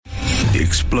the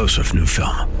explosive new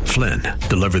film, Flynn,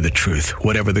 Deliver the Truth,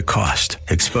 Whatever the Cost,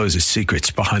 exposes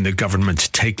secrets behind the government's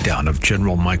takedown of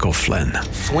General Michael Flynn.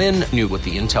 Flynn knew what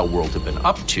the intel world had been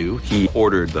up to. He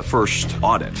ordered the first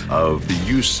audit of the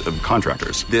use of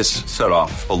contractors. This set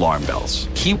off alarm bells.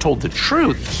 He told the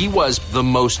truth. He was the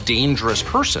most dangerous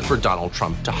person for Donald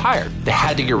Trump to hire. They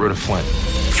had to get rid of Flynn.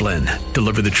 Flynn,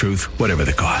 Deliver the Truth, Whatever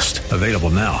the Cost. Available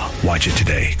now. Watch it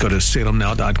today. Go to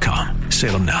salemnow.com.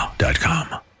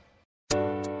 salemnow.com.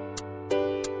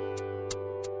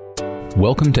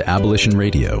 Welcome to Abolition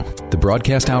Radio, the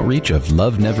broadcast outreach of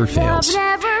Love Never Fails.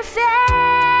 Love never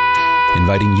fails.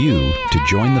 Inviting you to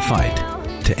join the fight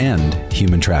to end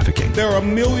human trafficking. There are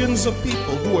millions of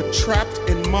people who are trapped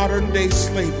in modern-day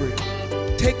slavery.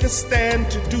 Take a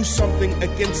stand to do something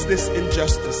against this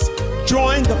injustice.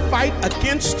 Join the fight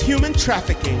against human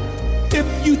trafficking.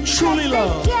 If you truly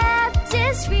love,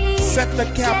 set the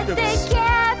captives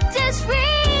free.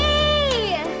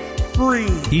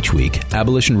 Each week,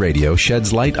 Abolition Radio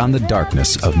sheds light on the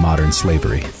darkness of modern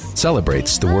slavery,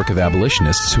 celebrates the work of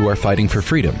abolitionists who are fighting for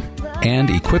freedom,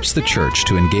 and equips the church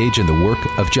to engage in the work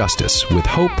of justice with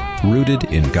hope rooted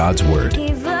in God's Word.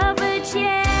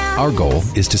 Our goal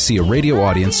is to see a radio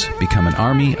audience become an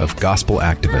army of gospel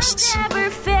activists.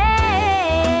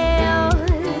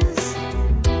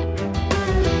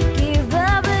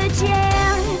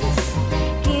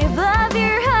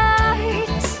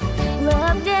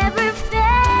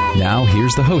 Now,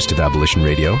 here's the host of Abolition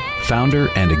Radio, founder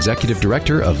and executive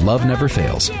director of Love Never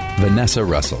Fails, Vanessa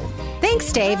Russell.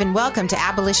 Thanks, Dave, and welcome to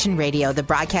Abolition Radio, the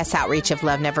broadcast outreach of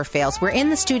Love Never Fails. We're in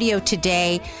the studio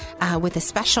today with a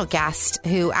special guest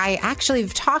who I actually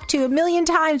have talked to a million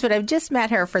times, but I've just met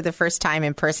her for the first time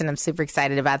in person. I'm super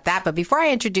excited about that. But before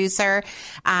I introduce her,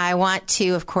 I want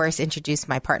to, of course, introduce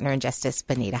my partner in justice,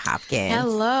 Benita Hopkins.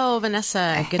 Hello,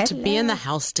 Vanessa. Good to be in the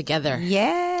house together.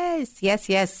 Yes.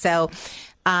 So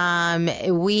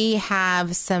we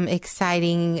have some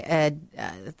exciting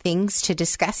things to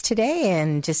discuss today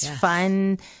and just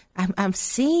fun. I'm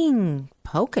seeing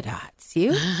polka dots.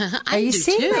 You? Are you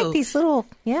seeing too. like these little,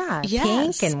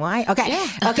 pink and white? Okay.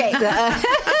 Yeah. Okay.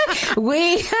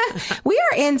 We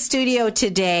are in studio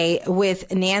today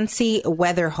with Nancy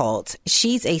Weatherholt.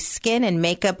 She's a skin and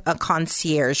makeup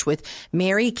concierge with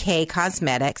Mary Kay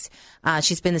Cosmetics.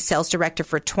 She's been the sales director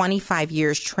for 25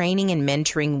 years, training and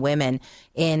mentoring women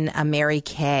in Mary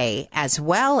Kay, as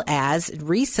well as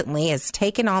recently has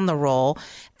taken on the role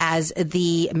as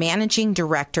the managing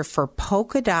director for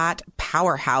Polka Dot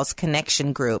Powerhouse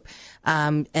Connection Group.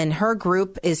 And her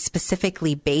group is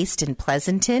specifically based in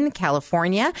Pleasanton,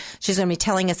 California. She's going to be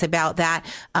telling us about that.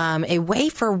 A way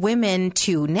for women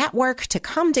to network, to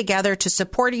come together, to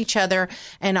support each other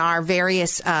in our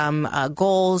various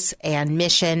goals and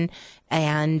mission.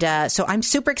 And so I'm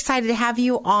super excited to have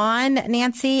you on,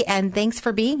 Nancy, and thanks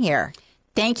for being here.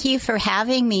 Thank you for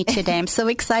having me today. I'm so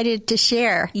excited to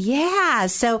share. Yeah.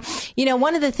 So,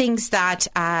 one of the things that,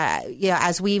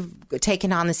 as we've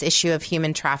taken on this issue of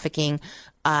human trafficking,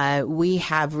 we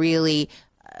have really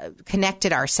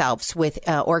connected ourselves with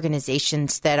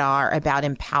organizations that are about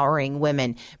empowering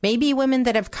women, maybe women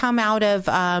that have come out of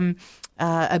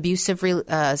abusive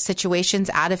situations,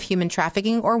 out of human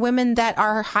trafficking, or women that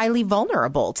are highly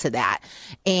vulnerable to that.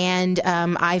 And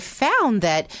I found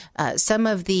that some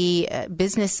of the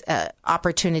business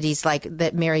opportunities like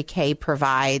that Mary Kay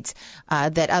provides,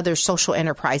 that other social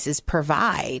enterprises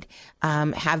provide,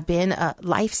 have been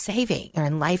life-saving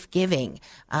and life-giving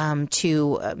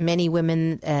to many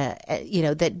women,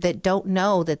 that don't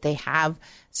know that they have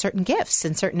certain gifts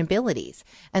and certain abilities.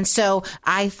 And so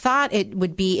I thought it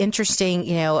would be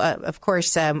interesting, of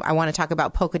course, I want to talk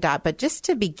about Polka Dot, but just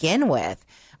to begin with,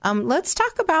 let's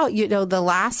talk about, the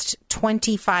last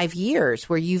 25 years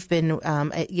where you've been,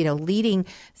 leading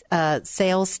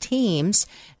sales teams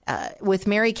with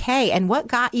Mary Kay, and what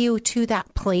got you to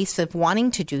that place of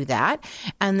wanting to do that,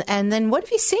 and then what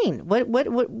have you seen?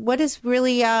 What has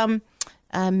really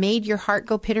made your heart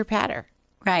go pitter patter?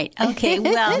 Right. Okay.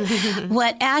 Well,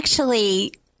 what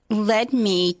actually led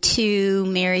me to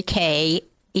Mary Kay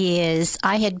is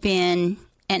I had been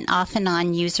an off and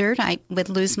on user. I would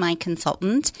lose my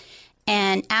consultant.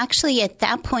 And actually at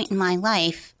that point in my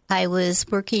life, I was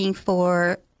working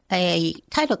for a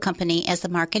title company as a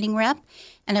marketing rep,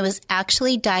 and I was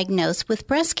actually diagnosed with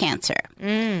breast cancer.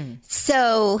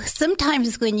 So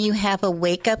sometimes when you have a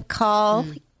wake-up call,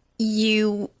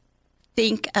 you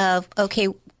think of, okay,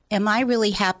 am I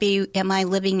really happy? Am I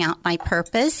living out my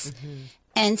purpose?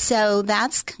 And so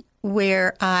that's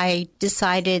where I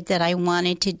decided that I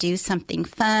wanted to do something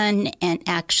fun and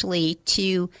actually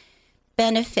to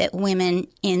benefit women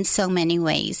in so many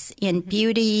ways, in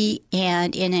beauty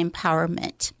and in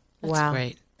empowerment. That's Wow.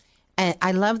 great. And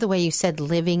I love the way you said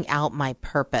living out my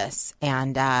purpose.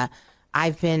 And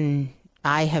that's been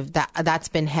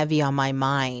heavy on my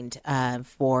mind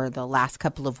for the last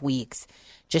couple of weeks,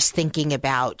 just thinking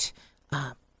about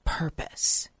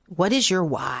purpose. What is your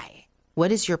why?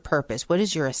 What is your purpose? What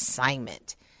is your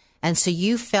assignment? And so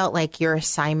you felt like your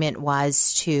assignment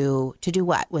was to do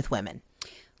what with women?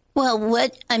 Well,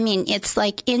 it's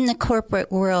like in the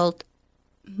corporate world,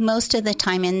 most of the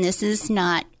time, and this is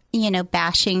not,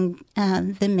 bashing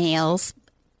the males,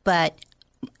 but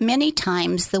many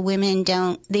times the women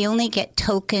they only get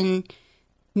token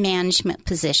management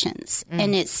positions.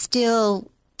 And it's still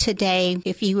today,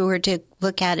 if you were to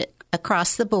look at it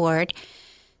across the board,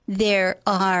 there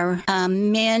are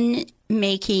men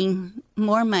making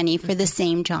more money for the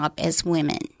same job as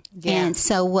women. Yeah. And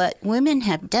so what women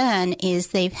have done is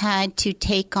they've had to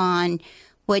take on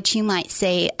what you might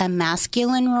say a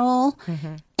masculine role,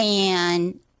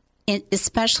 and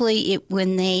especially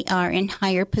when they are in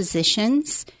higher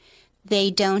positions,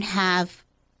 they don't have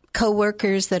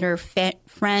coworkers that are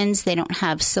friends, they don't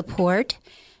have support.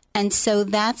 And so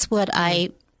that's what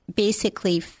I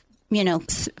basically,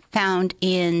 found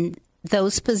in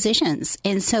those positions.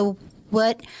 And so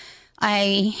what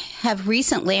I have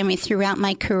recently, throughout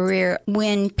my career,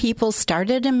 when people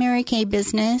started a Mary Kay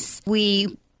business, they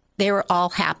were all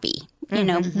happy.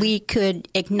 We could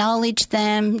acknowledge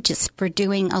them just for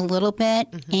doing a little bit,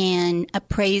 and a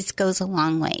praise goes a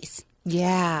long ways.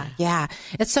 Yeah.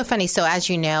 It's so funny. So as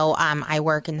you know, I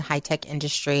work in the high-tech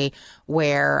industry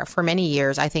where for many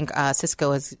years, I think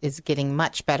Cisco is getting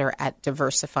much better at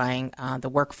diversifying the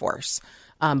workforce,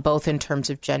 both in terms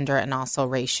of gender and also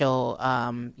racial,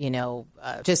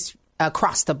 just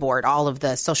across the board, all of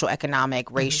the social,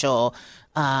 economic, racial,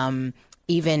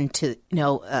 even to,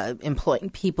 employing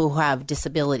people who have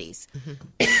disabilities.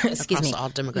 Excuse me. All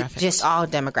demographics. Just all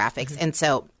demographics.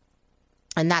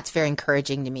 And that's very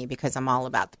encouraging to me because I'm all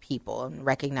about the people and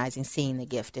recognizing, seeing the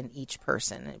gift in each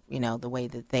person, the way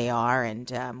that they are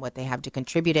and what they have to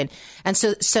contribute in. And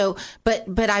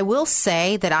but I will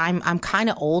say that I'm kind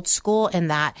of old school in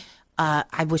that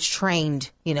I was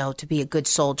trained, to be a good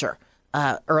soldier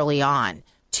early on,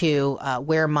 to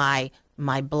wear my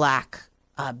black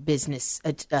business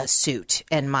suit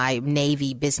and my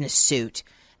Navy business suit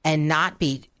and not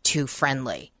be too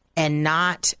friendly and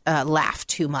not laugh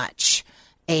too much.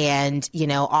 And,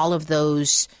 all of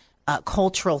those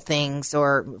cultural things,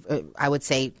 or I would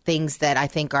say things that I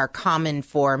think are common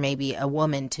for maybe a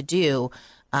woman to do,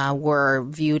 were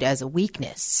viewed as a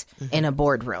weakness in a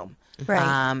boardroom.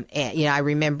 Right. And, I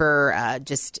remember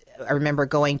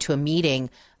going to a meeting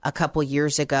a couple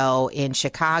years ago in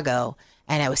Chicago,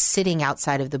 and I was sitting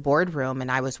outside of the boardroom,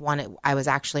 and I was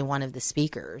actually one of the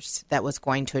speakers that was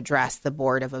going to address the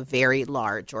board of a very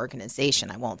large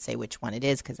organization. I won't say which one it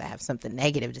is because I have something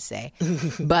negative to say.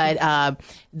 But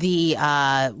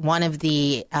one of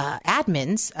the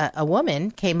admins, a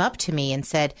woman, came up to me and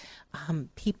said,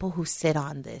 "People who sit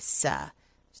on this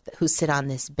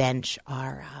bench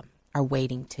are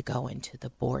waiting to go into the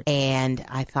board." And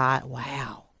I thought,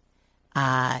 wow.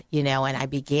 And I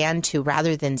began to,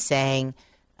 rather than saying,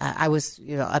 I was,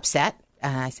 upset.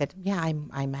 And I said, yeah,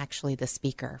 I'm actually the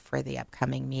speaker for the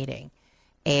upcoming meeting.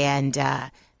 And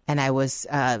I was,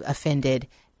 offended.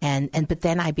 But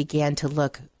then I began to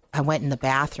look, I went in the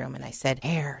bathroom and I said,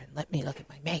 "Hair, and let me look at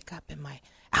my makeup and my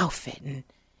outfit. And,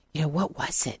 what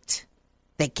was it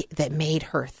that made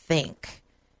her think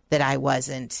that I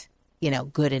wasn't,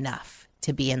 good enough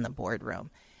to be in the boardroom?"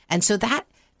 And so that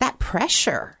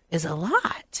pressure is a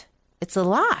lot. It's a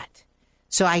lot.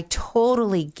 So I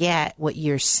totally get what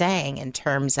you're saying in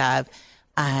terms of,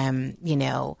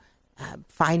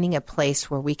 finding a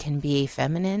place where we can be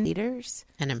feminine leaders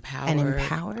and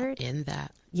empowered in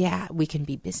that. Yeah, we can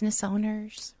be business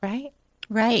owners, right?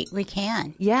 Right, we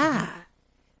can. Yeah.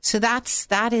 So that's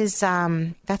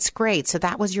great. So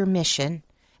that was your mission.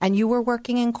 And you were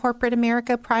working in corporate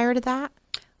America prior to that?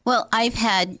 Well, I've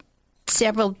had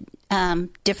several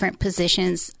different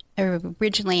positions.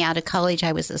 Originally out of college,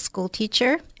 I was a school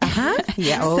teacher.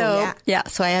 Yeah.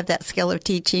 So I have that skill of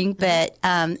teaching. But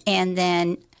and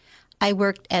then I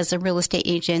worked as a real estate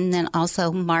agent, and then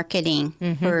also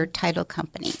marketing for title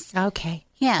companies. Okay.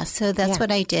 Yeah. So that's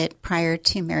what I did prior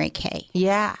to Mary Kay.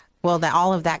 Yeah. Well,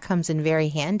 all of that comes in very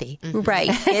handy. Right.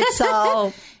 It's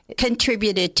all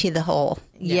contributed to the whole.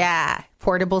 Yeah.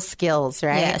 Portable skills,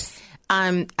 right? Yes.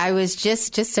 I was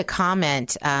just a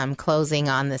comment, closing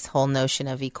on this whole notion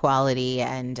of equality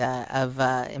and of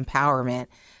empowerment.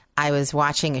 I was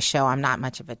watching a show. I'm not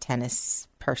much of a tennis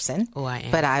person. Oh, I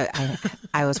am. But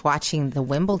I was watching the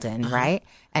Wimbledon, right?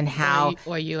 And how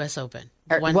or U.S. Open.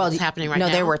 What's happening right now?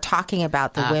 No, they were talking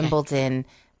about the Wimbledon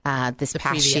this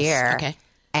past year,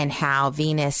 and how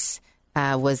Venus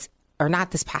was, or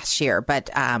not this past year, but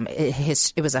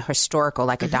it was a historical,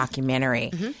 like a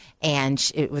documentary,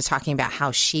 and it was talking about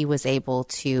how she was able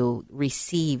to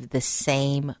receive the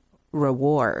same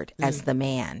reward as the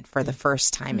man for the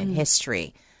first time in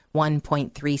history.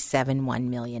 $1.371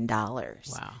 million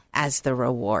as the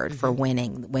reward for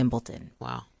winning Wimbledon.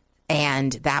 Wow.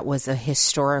 And that was a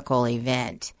historical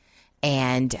event,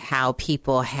 and how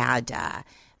people had,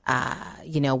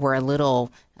 were a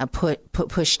little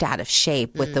pushed out of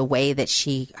shape with the way that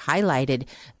she highlighted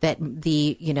that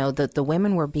the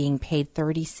women were being paid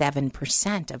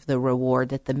 37% of the reward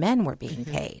that the men were being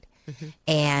paid.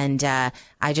 And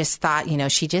I just thought,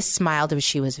 she just smiled, but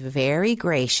she was very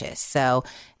gracious. So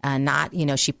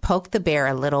she poked the bear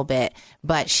a little bit,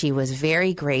 but she was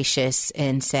very gracious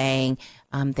in saying,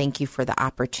 thank you for the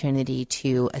opportunity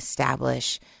to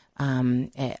establish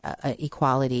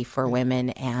equality for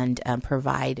women and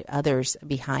provide others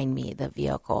behind me the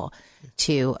vehicle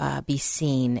to be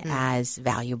seen as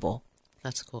valuable.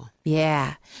 That's cool.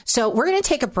 Yeah. So we're going to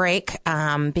take a break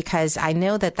because I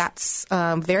know that that's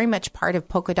very much part of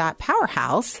Polka Dot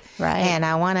Powerhouse. Right. And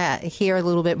I want to hear a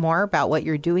little bit more about what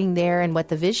you're doing there and what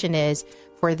the vision is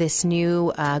for this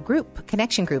new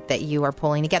connection group that you are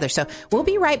pulling together. So we'll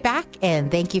be right back,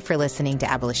 and thank you for listening to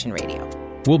Abolition Radio.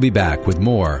 We'll be back with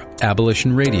more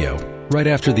Abolition Radio right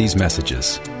after these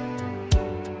messages.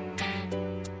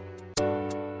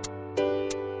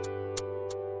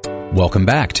 Welcome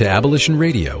back to Abolition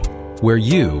Radio, where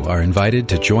you are invited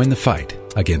to join the fight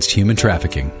against human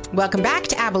trafficking. Welcome back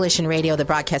to Abolition Radio, the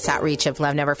broadcast outreach of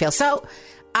Love Never Fails. So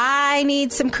I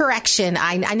need some correction.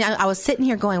 I was sitting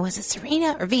here going, was it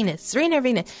Serena or Venus? Serena or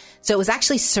Venus? So it was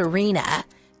actually Serena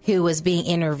who was being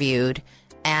interviewed,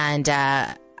 and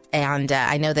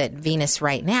I know that Venus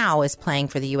right now is playing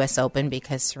for the U.S. Open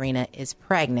because Serena is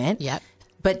pregnant. Yep.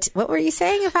 But what were you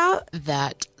saying about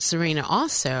that? Serena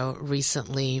also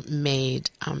recently made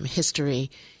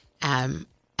history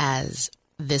as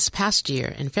this past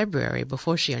year in February,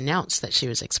 before she announced that she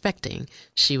was expecting,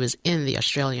 she was in the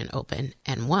Australian Open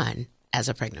and won as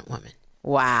a pregnant woman.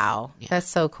 Wow. Yeah. That's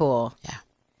so cool. Yeah.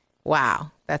 Wow.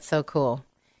 That's so cool.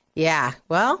 Yeah.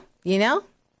 Well,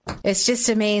 it's just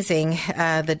amazing,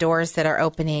 the doors that are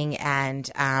opening.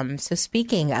 And so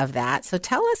speaking of that, so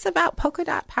tell us about Polka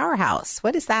Dot Powerhouse.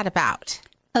 What is that about?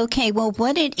 Okay, well,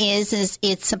 what it is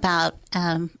it's about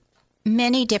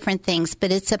many different things,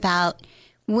 but it's about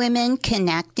women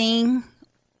connecting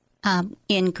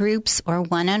in groups or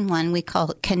one-on-one. We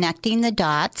call it connecting the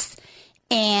dots.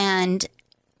 And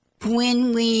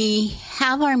when we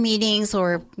have our meetings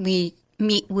or we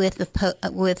meet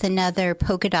with another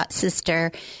polka dot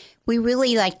sister, we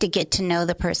really like to get to know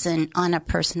the person on a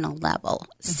personal level.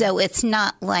 So it's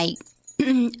not like,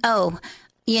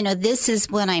 this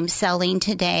is what I'm selling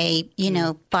today,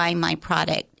 buy my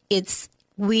product.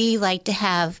 We like to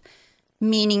have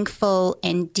meaningful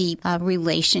and deep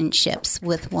relationships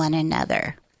with one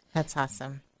another. That's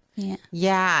awesome. Yeah.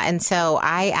 Yeah. And so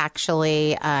I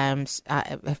actually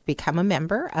have become a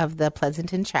member of the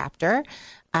Pleasanton chapter.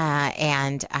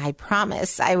 And I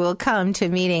promise I will come to a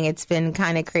meeting. It's been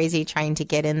kind of crazy trying to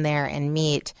get in there and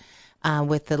meet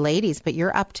with the ladies, but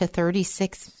you're up to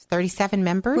 37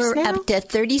 members We're now? up to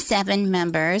 37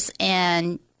 members,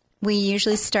 and we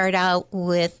usually start out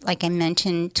with, like I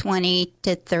mentioned, 20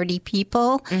 to 30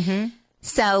 people. Mm-hmm.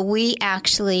 So we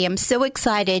actually, I'm so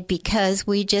excited because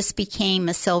we just became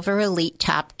a Silver Elite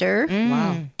chapter.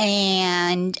 Wow.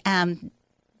 And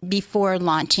before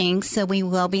launching, so we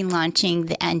will be launching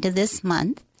the end of this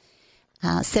month,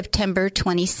 September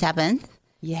 27th.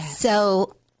 Yes.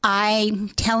 So I'm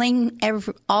telling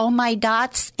all my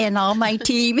dots and all my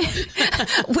team,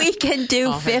 we can do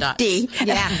all 50.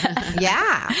 Yeah.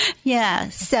 Yeah. Yeah.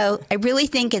 So I really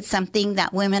think it's something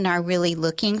that women are really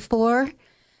looking for.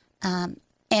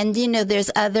 And,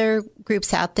 there's other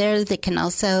groups out there that can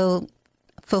also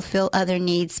fulfill other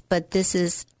needs, but this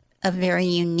is a very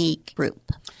unique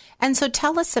group. And so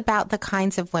tell us about the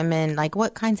kinds of women, like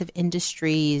what kinds of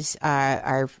industries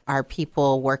are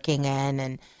people working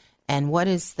in, and what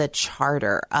is the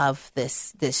charter of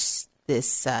this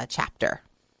chapter?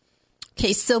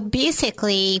 Okay, so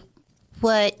basically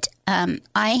what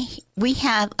we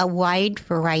have a wide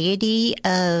variety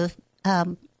of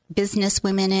business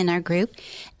women in our group.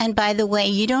 And by the way,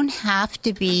 you don't have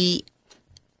to be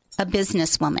a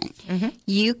businesswoman. Mm-hmm.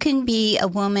 You can be a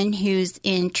woman who's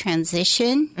in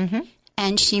transition,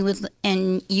 and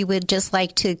you would just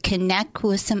like to connect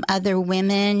with some other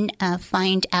women,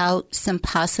 find out some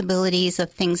possibilities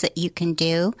of things that you can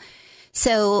do.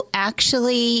 So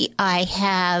actually, we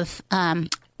have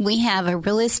a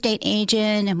real estate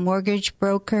agent, a mortgage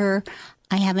broker.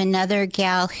 I have another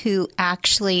gal who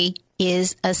actually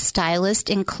is a stylist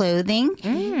in clothing,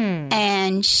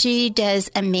 and she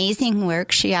does amazing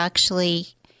work. She actually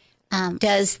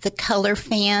does the color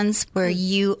fans where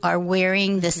you are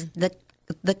wearing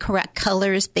the correct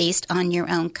colors based on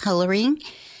your own coloring,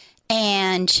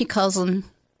 and she calls them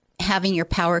having your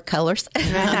power colors.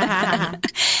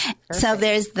 So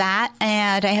there's that.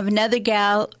 And I have another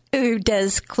gal who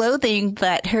does clothing,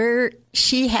 but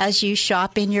she has you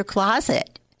shop in your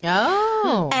closet.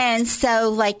 Oh. And so,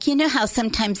 like, you know how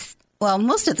sometimes, well,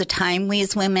 most of the time, we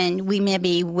as women, we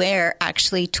maybe wear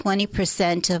actually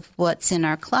 20% of what's in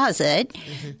our closet.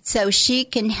 So she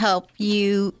can help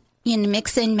you,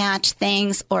 mix and match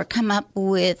things or come up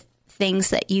with things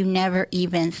that you never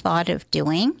even thought of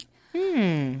doing.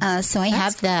 So I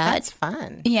have that. That's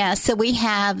fun. Yeah. So we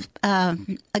have a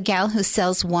gal who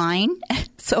sells wine.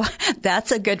 So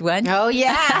that's a good one. Oh,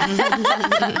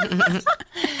 yeah.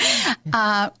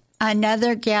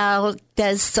 Another gal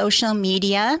does social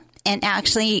media. And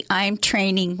actually, I'm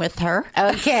training with her.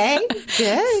 Okay,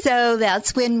 good. So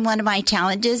that's been one of my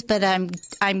challenges, but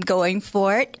I'm going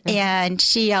for it. And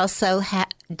she also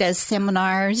does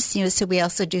seminars. So we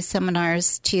also do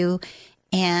seminars too.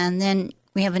 And then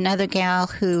we have another gal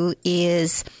who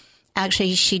is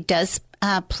actually, she does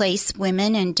place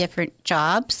women in different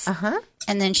jobs.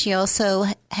 And then she also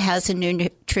has a new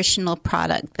nutritional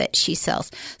product that she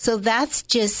sells. So that's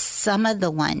just some of the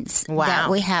ones that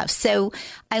we have. So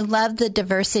I love the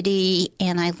diversity,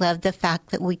 and I love the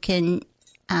fact that we can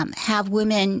have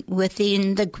women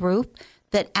within the group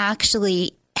that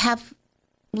actually have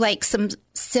like some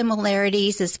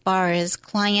similarities as far as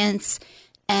clients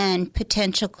and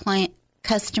potential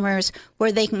customers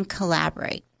where they can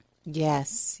collaborate.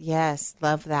 Yes,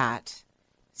 love that.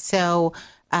 So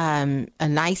a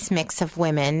nice mix of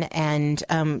women. And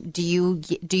do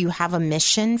you have a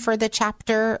mission for the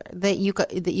chapter that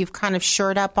you've kind of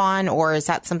shored up on, or is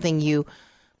that something you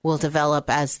will develop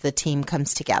as the team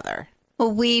comes together?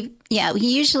 Well, we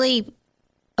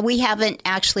haven't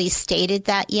actually stated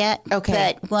that yet.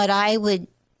 Okay. But what I would,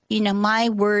 my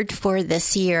word for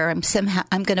this year,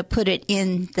 I'm going to put it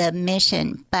in the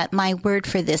mission, but my word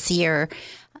for this year,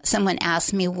 someone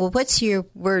asked me, well, what's your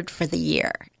word for the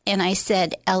year? And I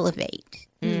said, elevate.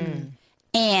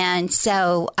 And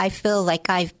so I feel like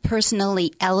I've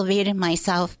personally elevated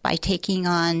myself by taking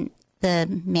on the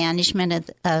management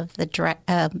of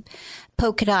the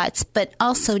Polka Dots, but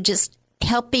also just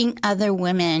helping other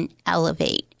women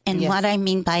elevate. And what I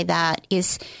mean by that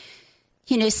is,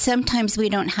 sometimes we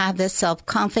don't have the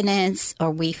self-confidence, or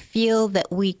we feel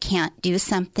that we can't do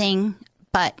something,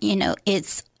 but,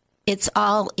 it's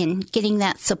all in getting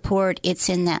that support. It's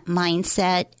in that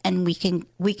mindset, and we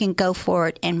can go for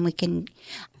it, and we can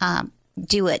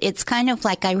do it. It's kind of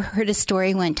like, I heard a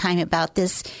story one time about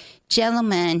this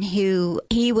gentleman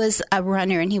he was a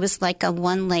runner, and he was like a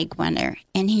one-leg runner,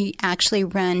 and he actually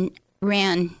ran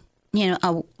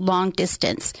a long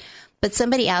distance. But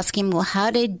somebody asked him, well,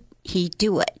 how did he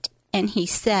do it? And he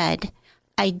said,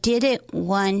 I did it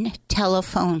one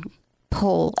telephone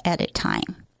pole at a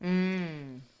time.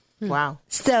 Wow.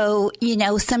 So,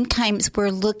 sometimes we're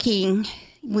looking,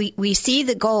 we see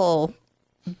the goal,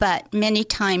 but many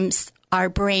times our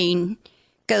brain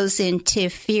goes into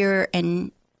fear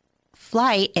and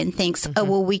flight and thinks, oh,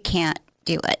 well, we can't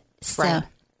do it. So, right.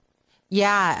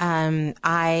 Yeah.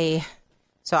 I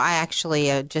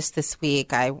actually, just this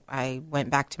week, I went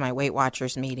back to my Weight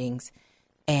Watchers meetings,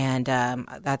 and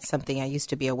that's something. I used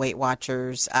to be a Weight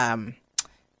Watchers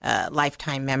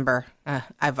lifetime member.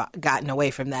 I've gotten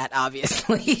away from that,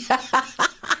 obviously,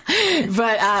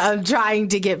 but I'm trying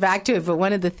to get back to it. But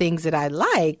one of the things that I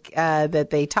like that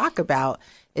they talk about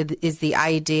is the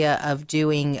idea of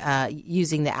doing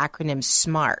using the acronym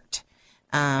SMART,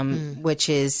 which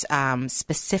is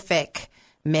specific,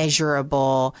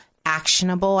 measurable,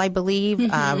 actionable, I believe.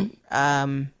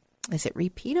 Is it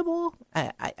repeatable?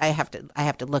 I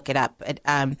have to look it up.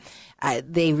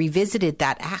 They revisited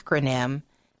that acronym,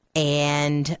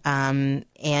 and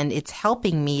it's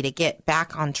helping me to get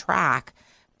back on track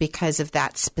because of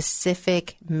that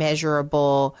specific,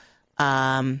 measurable,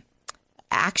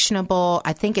 actionable.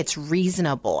 I think it's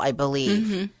reasonable, I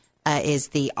believe, is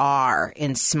the R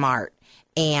in SMART.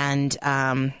 And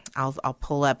I'll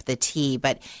pull up the T,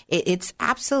 but it's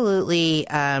absolutely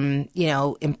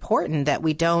important that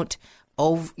we don't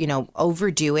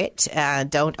overdo it,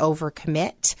 don't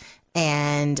overcommit,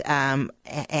 and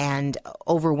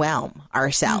overwhelm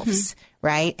ourselves,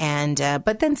 right? And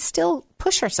but then still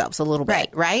push ourselves a little bit,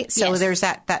 right? So there's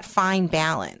that fine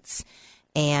balance,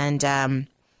 and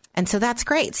so that's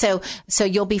great. So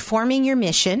you'll be forming your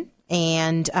mission.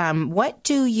 And what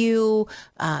do you?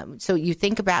 So you're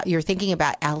thinking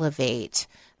about Elevate,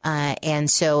 and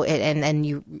so and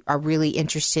you are really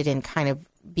interested in kind of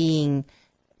being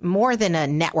more than a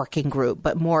networking group,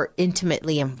 but more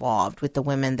intimately involved with the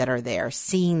women that are there,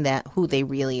 seeing that who they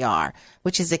really are,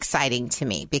 which is exciting to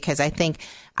me because I think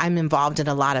I'm involved in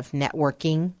a lot of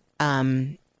networking,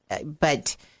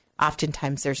 but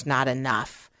oftentimes there's not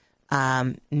enough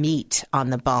meat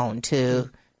on the bone to.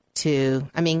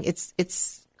 I mean,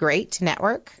 it's great to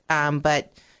network,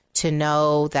 but to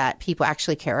know that people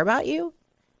actually care about you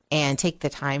and take the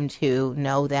time to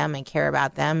know them and care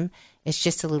about them is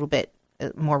just a little bit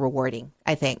more rewarding,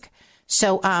 I think.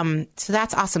 So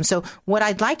that's awesome. So what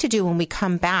I'd like to do when we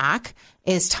come back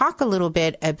is talk a little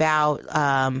bit about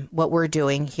what we're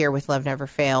doing here with Love Never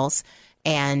Fails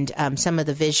and some of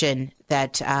the vision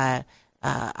that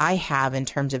I have in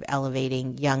terms of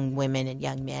elevating young women and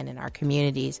young men in our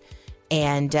communities,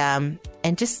 and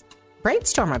just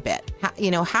brainstorm a bit.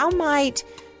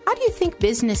 How do you think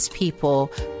business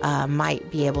people might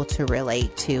be able to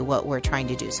relate to what we're trying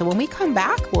to do? So when we come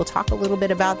back, we'll talk a little bit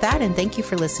about that. And thank you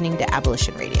for listening to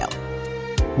Abolition Radio.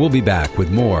 We'll be back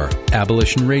with more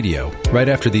Abolition Radio right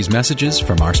after these messages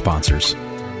from our sponsors.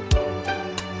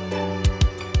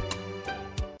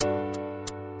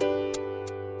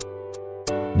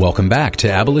 Welcome back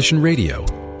to Abolition Radio,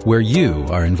 where you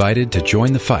are invited to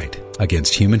join the fight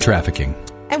against human trafficking.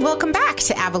 And welcome back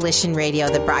to Abolition Radio,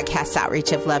 the broadcast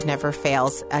outreach of Love Never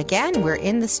Fails. Again, we're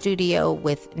in the studio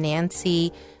with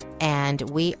Nancy, and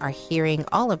we are hearing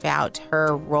all about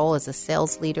her role as a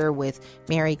sales leader with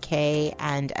Mary Kay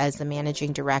and as the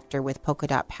managing director with Polka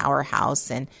Dot Powerhouse,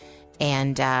 and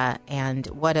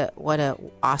what a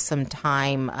awesome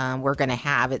time we're going to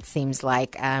have. It seems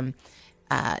like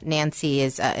Nancy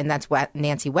is, and that's what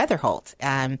Nancy Weatherholt.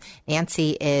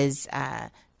 Nancy is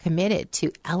committed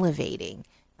to elevating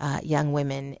young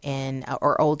women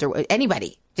or older,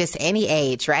 anybody, just any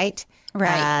age, right?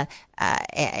 Right.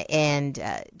 And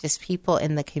just people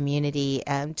in the community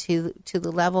to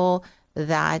the level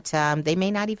that they may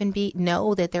not even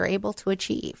know that they're able to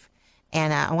achieve.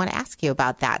 And I want to ask you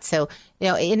about that. So,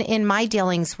 in my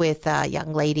dealings with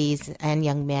young ladies and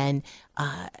young men,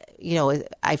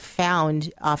 I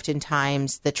found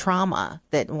oftentimes the trauma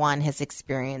that one has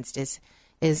experienced is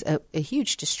a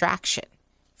huge distraction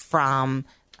from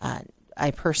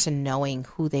a person knowing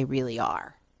who they really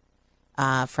are,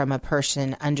 from a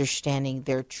person understanding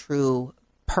their true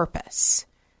purpose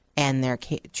and their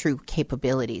true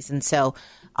capabilities. And so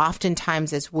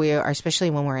oftentimes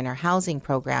especially when we're in our housing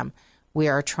program, we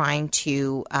are trying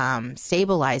to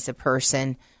stabilize a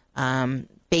person,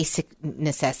 basic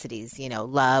necessities,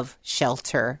 love,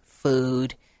 shelter,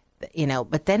 food,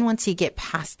 but then once you get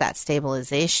past that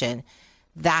stabilization,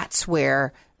 that's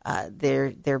where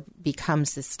there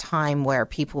becomes this time where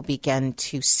people begin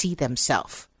to see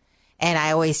themselves. And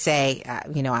I always say,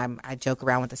 I joke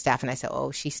around with the staff and I say,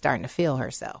 oh, she's starting to feel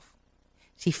herself.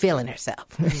 She's feeling herself.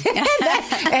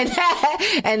 and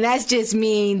that just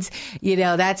means,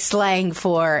 that's slang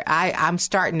for I'm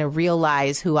starting to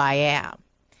realize who I am.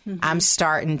 Mm-hmm. I'm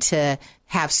starting to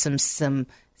have some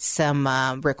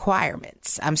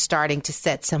requirements. I'm starting to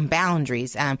set some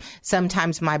boundaries.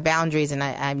 Sometimes my boundaries, and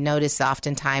I've noticed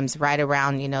oftentimes right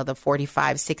around, the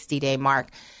 45, 60-day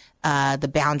mark, the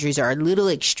boundaries are a little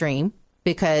extreme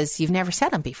because you've never said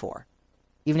them before.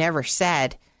 You've never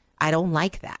said, I don't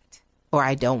like that, or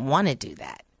I don't want to do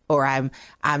that, or I'm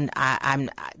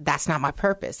that's not my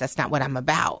purpose. That's not what I'm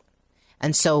about.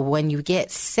 And so when you get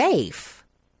safe,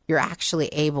 you're actually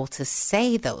able to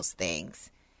say those things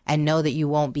and know that you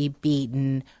won't be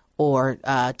beaten or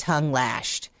tongue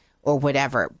lashed or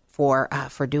whatever for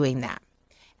doing that.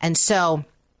 And so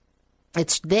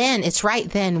it's right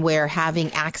then where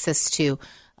having access to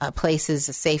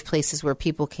safe places where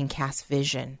people can cast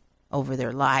vision over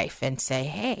their life and say,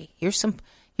 hey, here's some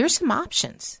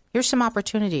options, here's some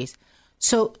opportunities.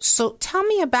 So tell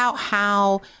me about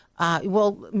how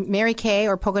Mary Kay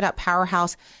or Polka Dot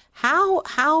Powerhouse, how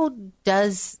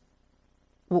is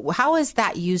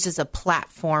that used as a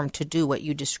platform to do what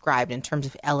you described in terms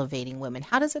of elevating women?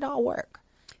 How does it all work?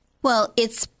 Well,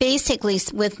 it's basically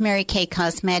with Mary Kay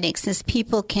Cosmetics is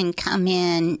people can come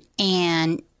in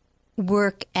and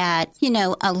work at,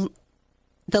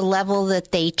 the level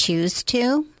that they choose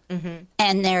to. Mm-hmm.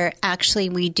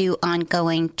 And we do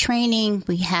ongoing training.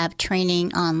 We have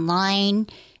training online.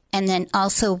 And then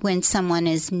also when someone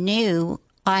is new,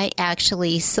 I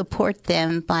actually support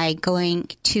them by going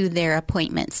to their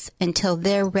appointments until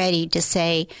they're ready to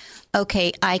say,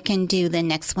 okay, I can do the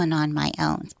next one on my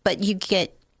own. But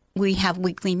we have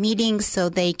weekly meetings, so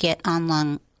they get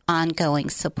ongoing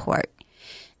support.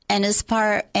 And as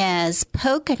far as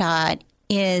Polka Dot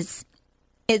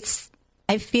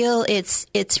I feel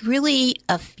it's really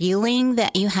a feeling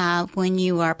that you have when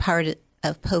you are part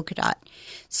of Polka Dot.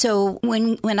 So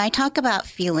when I talk about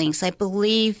feelings, I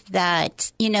believe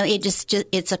that,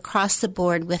 it's across the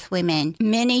board with women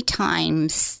many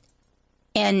times.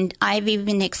 And I've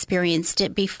even experienced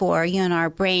it before. Our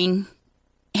brain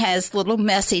has little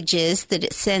messages that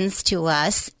it sends to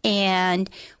us, and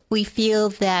we feel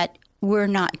that we're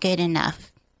not good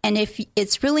enough. And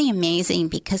it's really amazing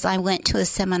because I went to a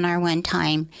seminar one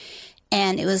time,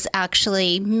 and it was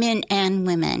actually men and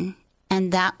women,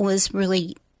 and that was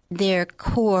really their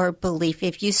core belief,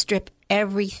 if you strip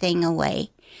everything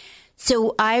away.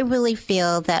 So I really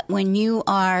feel that when you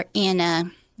are in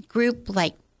a group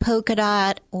like Polka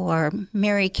Dot or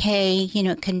Mary Kay,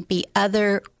 it can be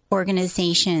other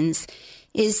organizations,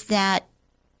 is that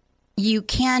you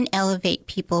can elevate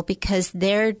people because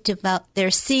they're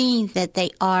seeing that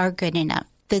they are good enough,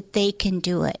 that they can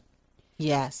do it.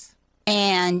 Yes.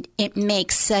 And it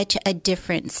makes such a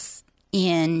difference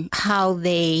in how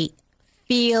they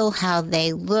feel, how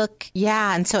they look.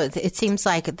 Yeah, and so it seems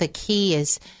like the key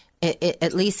is,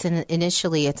 at least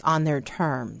initially, it's on their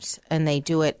terms, and they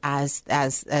do it as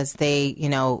they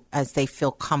as they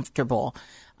feel comfortable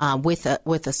with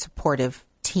a supportive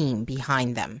team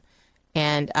behind them.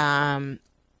 And,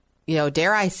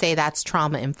 dare I say that's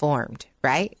trauma informed,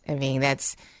 right? I mean,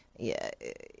 that's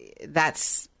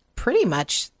pretty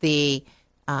much the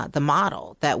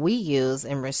model that we use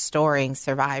in restoring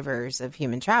survivors of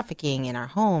human trafficking in our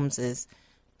homes is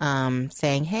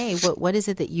saying, hey, what is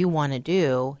it that you want to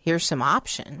do? Here's some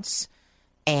options,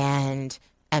 and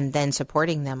then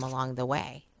supporting them along the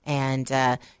way, and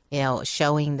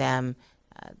showing them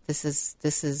this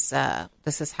is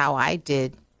how I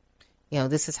did.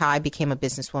 This is how I became a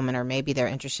businesswoman, or maybe they're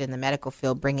interested in the medical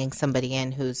field, bringing somebody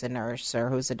in who's a nurse or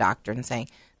who's a doctor and saying,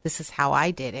 this is how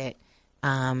I did it.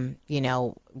 Do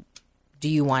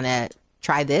you want to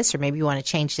try this, or maybe you want to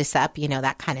change this up,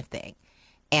 that kind of thing.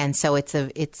 And so it's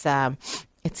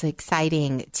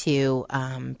exciting to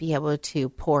be able to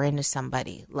pour into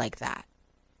somebody like that.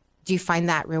 Do you find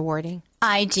that rewarding?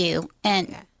 I do. And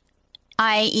yeah.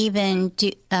 I even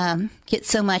do get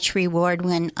so much reward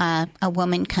when a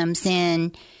woman comes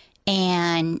in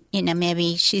and,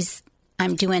 maybe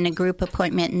I'm doing a group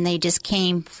appointment and they just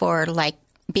came for like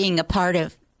being a part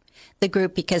of the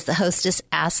group because the hostess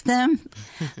asked them.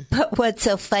 But what's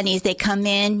so funny is they come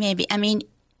in,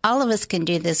 all of us can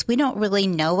do this. We don't really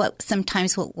know what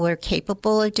we're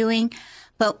capable of doing,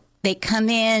 but they come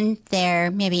in,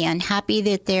 they're maybe unhappy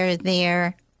that they're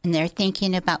there, and they're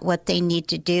thinking about what they need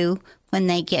to do when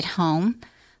they get home.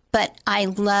 But I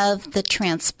love the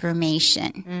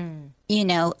transformation,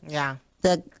 Yeah.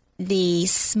 The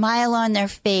smile on their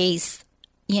face,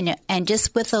 and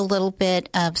just with a little bit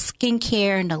of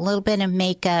skincare and a little bit of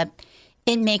makeup,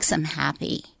 it makes them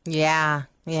happy. Yeah.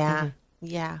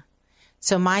 Yeah.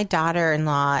 So my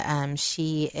daughter-in-law,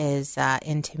 she is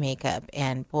into makeup,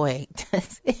 and boy,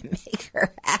 does it make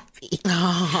her happy.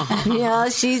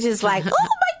 She's just like, oh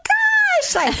my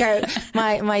gosh!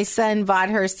 Like my son bought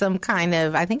her some kind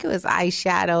of, I think it was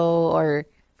eyeshadow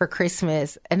for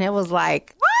Christmas, and it was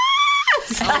like,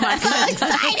 so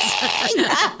exciting!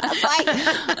 Like,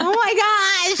 oh my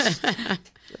gosh!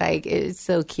 Like, it's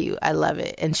so cute. I love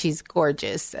it. And she's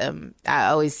gorgeous. I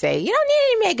always say, you don't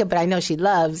need any makeup, but I know she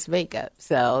loves makeup.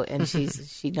 So, and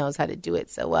she knows how to do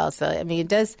it so well. So,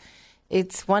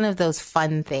 it's one of those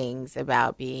fun things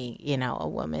about being, a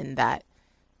woman that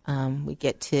we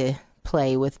get to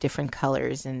play with different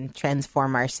colors and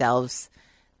transform ourselves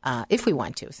if we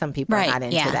want to. Some people are not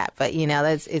into that. But,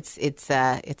 it's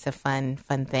a fun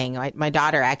thing. My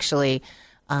daughter actually...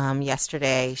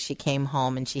 yesterday she came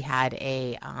home and she had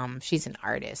she's an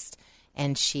artist,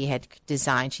 and she had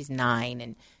designed, she's 9,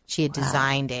 and she had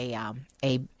designed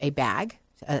a bag,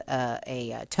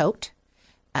 a tote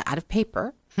out of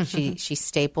paper. She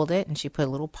stapled it, and she put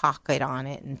a little pocket on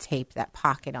it and taped that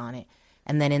pocket on it.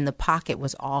 And then in the pocket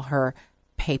was all her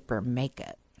paper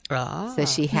makeup. So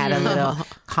she had a little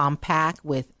compact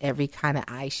with every kind of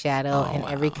eyeshadow and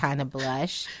every kind of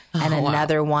blush, and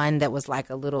another one that was like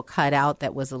a little cutout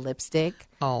that was a lipstick.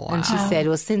 Oh, wow. And she said,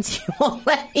 well, since you won't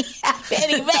let me have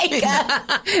any makeup,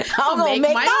 I'm going to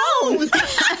make my own.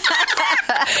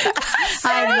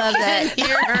 I love that.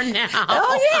 Hear her now.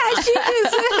 Oh,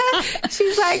 yeah.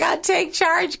 She's like a take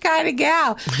charge kind of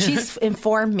gal. She's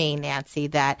informed me, Nancy,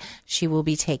 that she will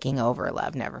be taking over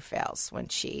Love Never Fails when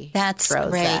she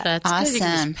throws great. up. That's good. You can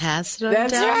Awesome. just pass it on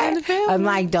That's down right. the family. I'm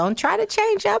like, don't try to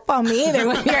change up on me either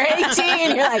when you're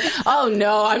 18. You're like, oh,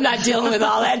 no, I'm not dealing with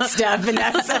all that stuff. And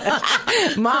that's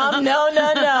Mom, no.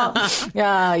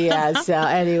 Oh, yeah. So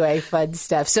anyway, fun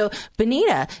stuff. So,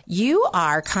 Benita, you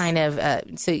are kind of,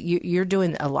 so you're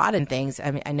doing a lot of things.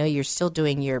 I mean, I know you're still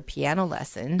doing your piano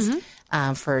lessons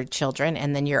for children,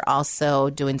 and then you're also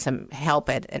doing some help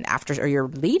at an after, or you're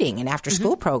leading an after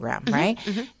school program, right?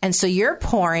 And so you're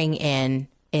pouring in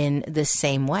the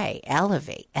same way,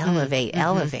 elevate,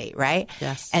 right?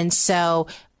 Yes. And so,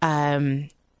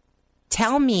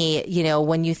 tell me,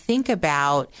 when you think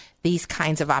about these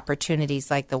kinds of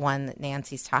opportunities like the one that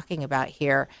Nancy's talking about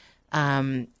here,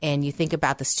 and you think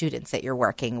about the students that you're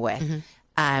working with,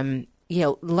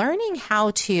 learning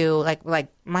how to, like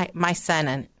my son,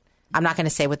 and I'm not going to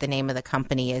say what the name of the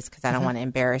company is because I don't want to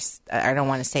I don't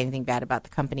want to say anything bad about the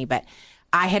company, but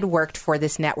I had worked for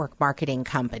this network marketing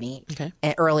company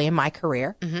early in my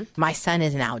career. My son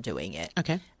is now doing it.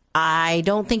 Okay. I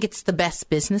don't think it's the best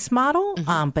business model,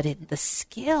 but the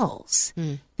skills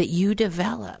that you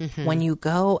develop when you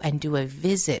go and do a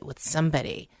visit with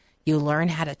somebody, you learn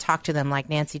how to talk to them, like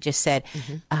Nancy just said,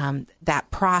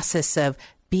 that process of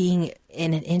being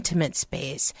in an intimate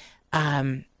space,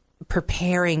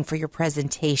 preparing for your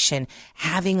presentation,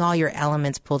 having all your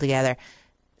elements pulled together.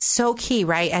 So key,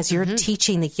 right? As you're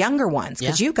teaching the younger ones,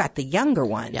 because you've got the younger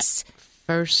ones.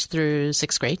 First through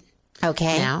sixth grade.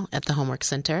 Okay. Now at the Homework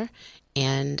Center.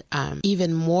 And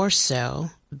even more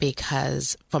so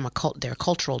because from there are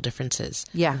cultural differences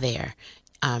there.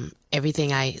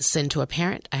 Everything I send to a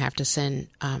parent, I have to send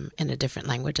in a different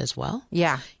language as well.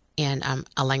 Yeah. And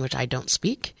a language I don't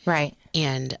speak. Right.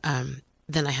 And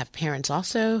then I have parents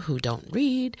also who don't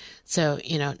read. So,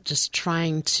 just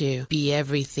trying to be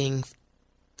everything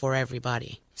for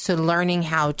everybody. So learning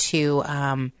how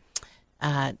to,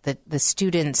 the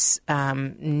students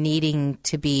needing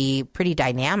to be pretty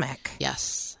dynamic.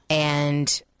 Yes.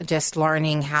 And just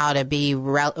learning how to be,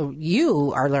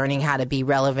 you are learning how to be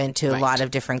relevant to a lot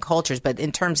of different cultures, but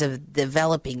in terms of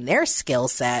developing their skill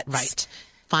sets. Right.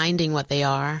 Finding what they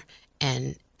are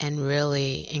and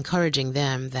really encouraging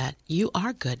them that you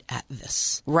are good at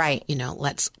this. Right.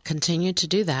 Let's continue to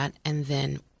do that and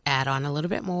then add on a little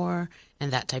bit more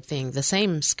and that type thing. The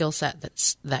same skill set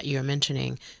that you're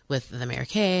mentioning with the Mary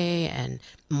Kay and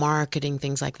marketing,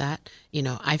 things like that.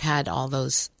 I've had all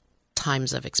those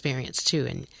times of experience too.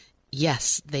 And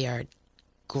yes, they are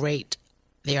great.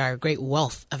 They are a great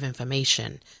wealth of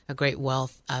information, a great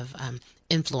wealth of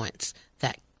influence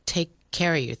that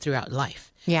carry you throughout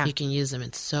life. Yeah. You can use them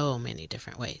in so many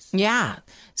different ways. Yeah.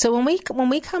 So when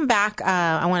we come back,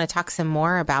 I want to talk some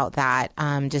more about that,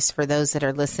 just for those that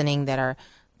are listening that are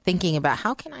thinking about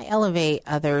how can I elevate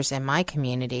others in my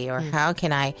community, or how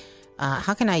can I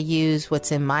use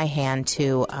what's in my hand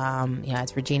to,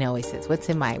 as Regina always says, what's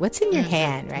in your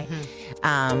hand, right?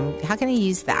 How can I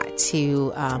use that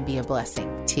to be a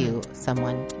blessing to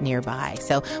someone nearby?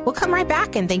 So we'll come right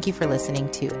back, and thank you for listening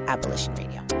to Abolition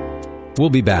Radio. We'll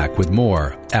be back with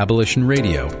more Abolition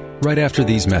Radio right after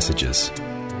these messages.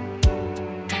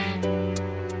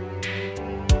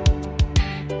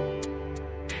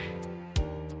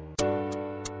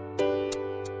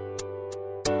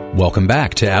 Welcome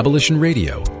back to Abolition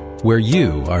Radio, where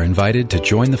you are invited to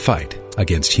join the fight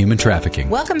against human trafficking.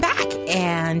 Welcome back,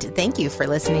 and thank you for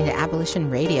listening to Abolition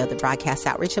Radio, the broadcast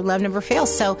outreach of Love Never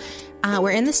Fails. So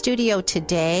we're in the studio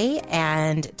today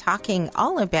and talking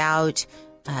all about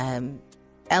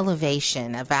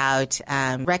elevation, about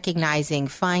recognizing,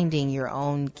 finding your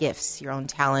own gifts, your own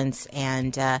talents,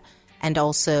 and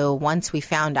also, once we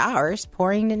found ours,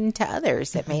 pouring it into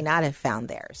others that may not have found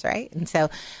theirs, right? And so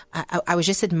I was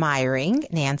just admiring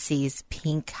Nancy's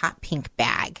hot pink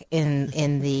bag in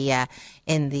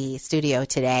the studio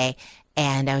today,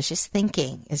 and I was just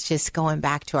thinking, it's just going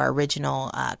back to our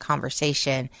original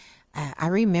conversation. I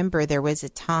remember there was a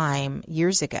time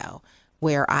years ago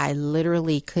where I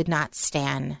literally could not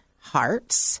stand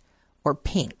hearts or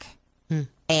pink,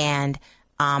 and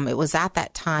it was at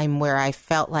that time where I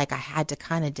felt like I had to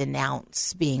kind of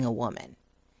denounce being a woman.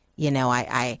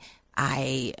 I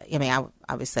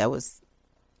was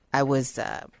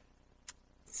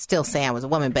still say I was a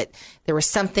woman, but there was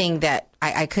something that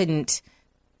I couldn't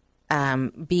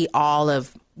be all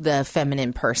of the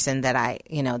feminine person that I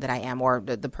am, or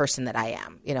the person that I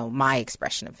am, my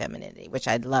expression of femininity, which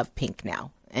I love pink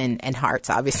now. And hearts,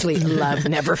 obviously, love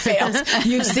never fails.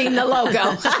 You've seen the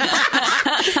logo.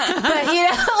 But,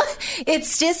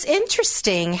 it's just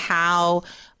interesting how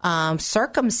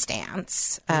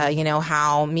circumstance,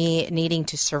 how me needing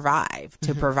to survive,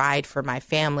 to provide for my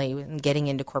family, and getting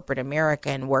into corporate America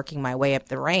and working my way up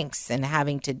the ranks and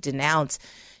having to denounce,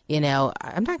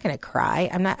 I'm not going to cry.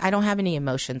 I don't have any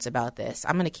emotions about this.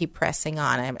 I'm going to keep pressing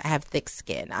on. I have thick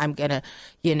skin. I'm going to,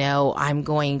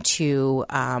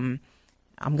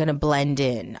 I'm going to blend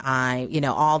in.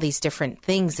 All these different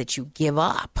things that you give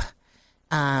up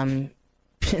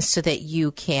so that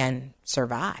you can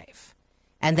survive.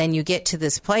 And then you get to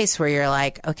this place where you're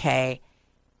like, okay,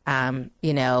 when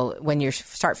you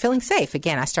start feeling safe,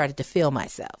 again, I started to feel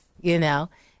myself,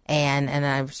 and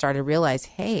I started to realize,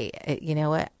 hey, you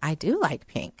know what? I do like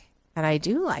pink, and I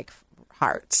do like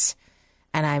hearts,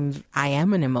 and I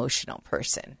am an emotional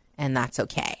person, and that's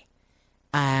okay.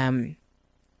 And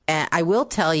I will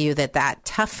tell you that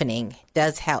toughening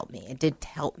does help me. It did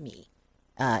help me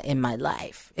in my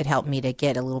life. It helped me to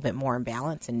get a little bit more in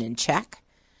balance and in check.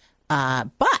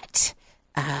 But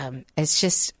it's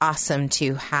just awesome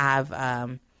to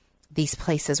have these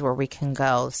places where we can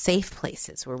go, safe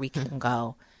places where we can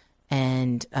go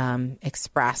and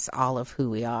express all of who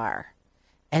we are.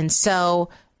 And so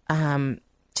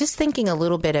just thinking a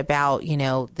little bit about,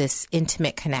 this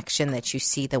intimate connection that you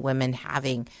see the women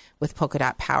having with Polka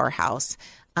Dot Powerhouse.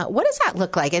 What does that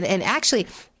look like? And actually,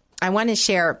 I want to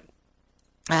share,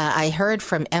 I heard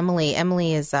from Emily.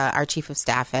 Emily is our chief of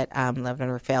staff at Love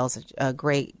Never Fails, a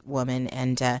great woman.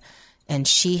 And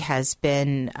she has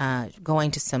been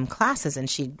going to some classes, and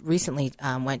she recently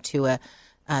went to a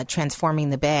Transforming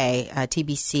the Bay,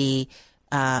 TBC,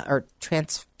 or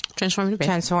Transforming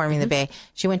the Bay.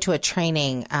 She went to a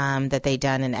training that they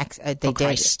done in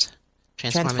Christ.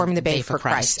 Transforming the Bay for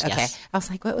Christ. Okay, yes. I was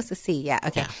like, what was the C? Yeah.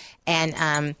 Okay,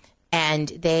 yeah. And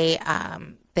they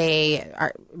are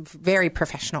a very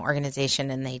professional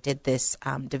organization, and they did this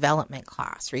development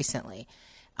class recently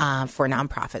for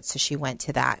nonprofits. So she went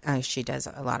to that. She does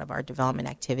a lot of our development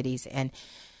activities,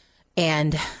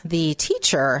 and the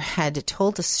teacher had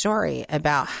told a story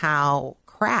about how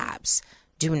crabs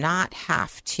do not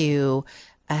have to,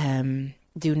 when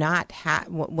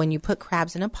you put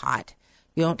crabs in a pot,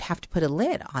 you don't have to put a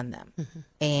lid on them. Mm-hmm.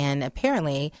 And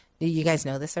apparently, do you guys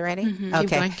know this already? Mm-hmm.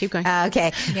 Okay. Keep going.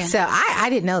 Okay. Yeah. So I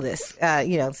didn't know this.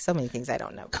 So many things I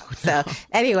don't know. So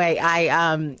anyway,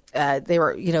 they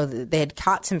were, they had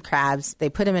caught some crabs. They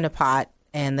put them in a pot,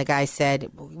 and the guy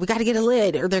said, "We got to get a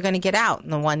lid, or they're going to get out."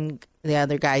 And the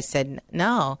other guy said,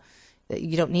 "No,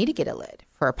 you don't need to get a lid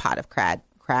for a pot of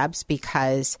crabs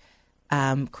because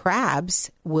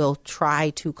crabs will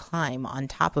try to climb on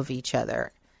top of each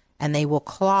other, and they will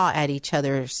claw at each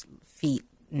other's feet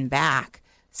and back,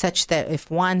 such that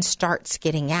if one starts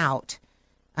getting out,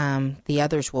 the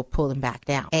others will pull them back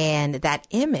down." And that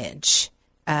image,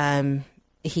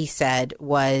 he said,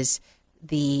 was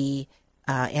the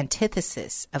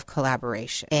antithesis of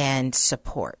collaboration and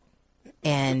support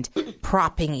and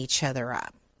propping each other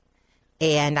up.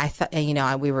 And I thought,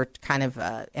 we were kind of,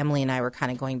 Emily and I were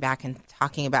kind of going back and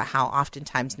talking about how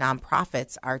oftentimes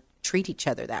nonprofits treat each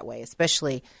other that way,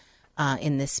 especially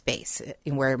in this space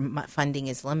where funding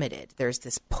is limited. There's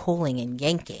this pulling and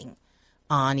yanking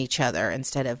on each other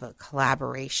instead of a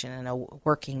collaboration and a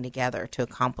working together to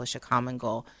accomplish a common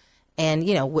goal. And,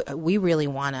 we really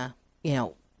want to,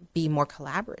 be more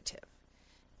collaborative.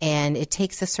 And it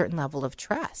takes a certain level of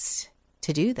trust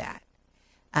to do that.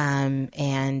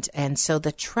 And so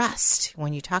the trust,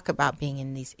 when you talk about being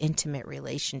in these intimate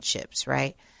relationships,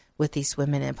 right, with these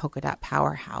women in Polka Dot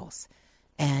Powerhouse,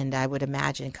 and I would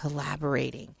imagine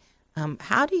collaborating,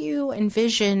 how do you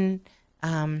envision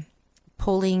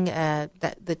pulling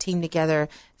the team together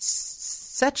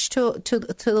such to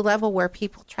the level where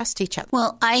people trust each other?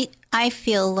 Well, I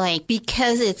feel like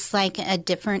because it's like a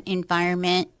different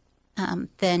environment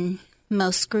than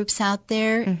most groups out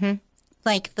there, mm-hmm.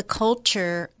 like the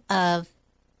culture of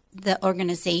the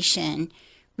organization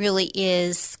really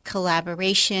is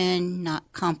collaboration,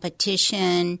 not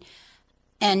competition,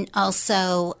 and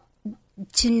also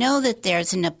to know that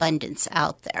there's an abundance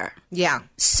out there. Yeah.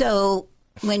 So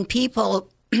when people,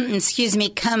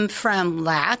 come from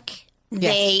lack,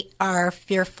 yes. they are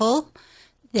fearful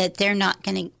that they're not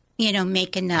going to,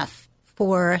 make enough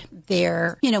for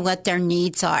their, what their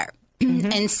needs are.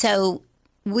 Mm-hmm. And so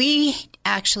we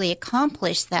actually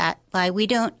accomplish that by we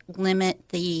don't limit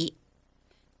the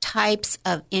types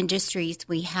of industries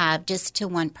we have just to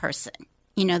one person.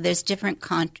 There's different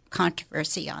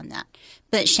controversy on that.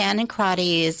 But Shannon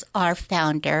Crotty is our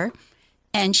founder,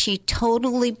 and she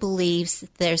totally believes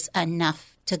that there's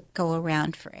enough to go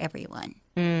around for everyone.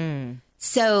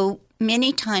 So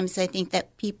many times I think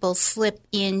that people slip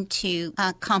into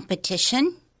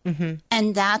competition,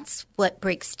 and that's what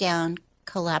breaks down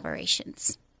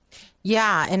collaborations.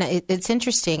 Yeah, and it's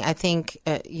interesting. I think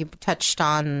you touched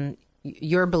on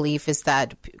your belief is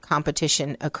that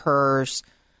competition occurs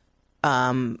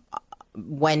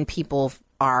when people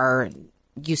are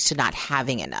used to not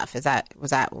having enough. Was that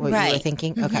what you were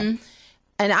thinking? Okay.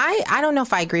 And I don't know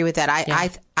if I agree with that.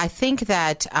 I think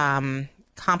that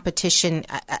competition.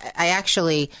 I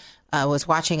actually was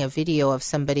watching a video of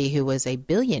somebody who was a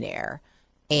billionaire,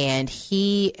 and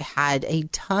he had a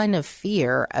ton of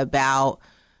fear about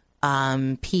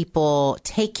people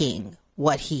taking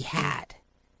what he had.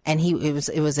 And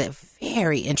it was a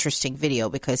very interesting video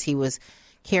because he was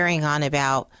carrying on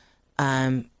about,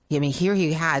 here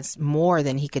he has more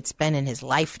than he could spend in his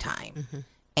lifetime.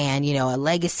 And, a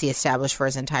legacy established for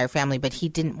his entire family, but he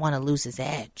didn't want to lose his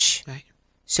edge. Right.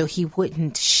 So he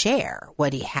wouldn't share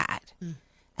what he had.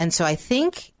 And so I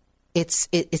think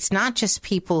it's not just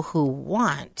people who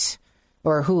want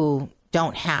or who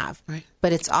don't have,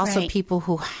 but it's also people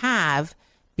who have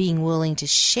being willing to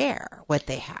share what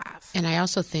they have. And I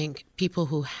also think people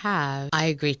who have, I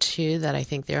agree too, that I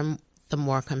think they're the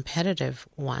more competitive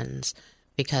ones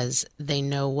because they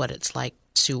know what it's like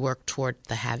to work toward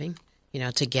the having,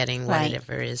 to getting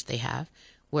whatever it is they have.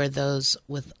 Where those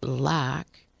with lack,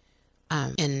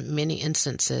 in many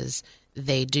instances,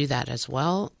 they do that as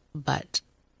well, but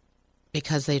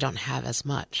because they don't have as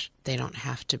much, they don't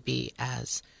have to be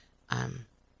as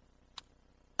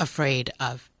afraid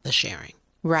of the sharing.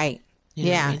 Right. You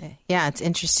know what I mean? Yeah, it's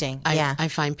interesting. I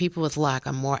find people with lack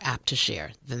are more apt to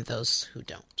share than those who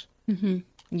don't.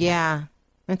 Yeah,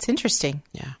 it's interesting.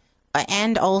 Yeah.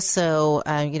 And also,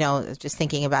 just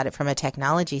thinking about it from a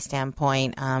technology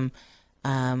standpoint,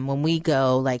 when we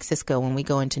go, like Cisco, when we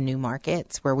go into new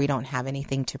markets where we don't have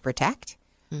anything to protect,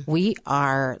 we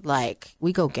are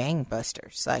we go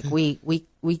gangbusters. Like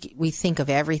we think of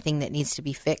everything that needs to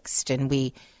be fixed, and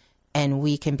we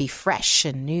can be fresh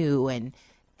and new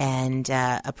and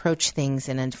approach things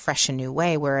in a fresh and new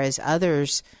way. Whereas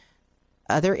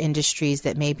other industries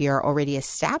that maybe are already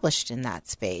established in that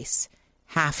space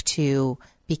have to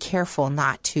be careful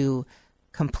not to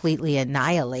completely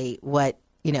annihilate what,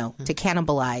 to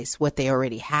cannibalize what they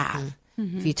already have.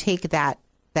 If you take that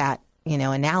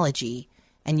analogy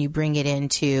and you bring it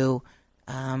into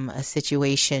a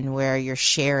situation where you're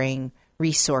sharing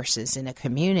resources in a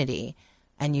community,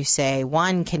 and you say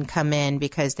one can come in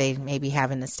because they maybe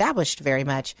haven't established very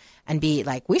much and be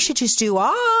like, we should just do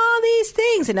all these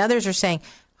things. And others are saying,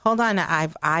 hold on,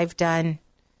 I've done,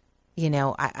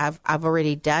 I've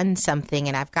already done something,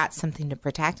 and I've got something to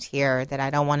protect here that I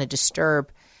don't want to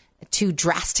disturb too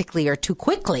drastically or too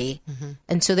quickly.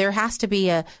 And so there has to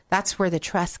be that's where the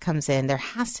trust comes in. There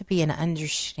has to be an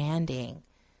understanding,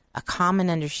 a common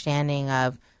understanding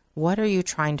of what are you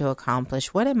trying to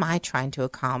accomplish? What am I trying to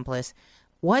accomplish?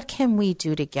 What can we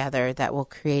do together that will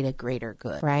create a greater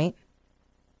good, right?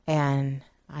 And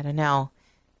I don't know.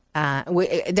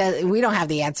 We don't have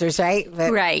the answers, right?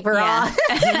 But we're all we're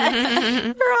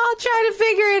all trying to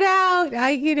figure it out.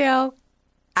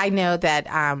 I know that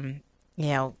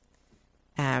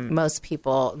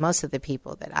most of the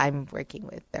people that I'm working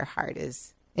with, their heart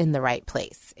is in the right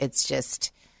place. It's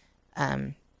just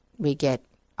we get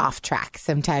off track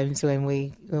sometimes when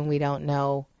we don't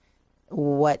know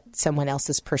what someone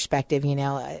else's perspective.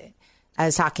 I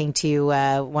was talking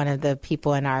to one of the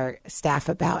people in our staff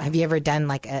about, have you ever done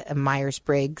like a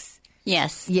Myers-Briggs?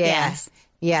 Yes. Yes.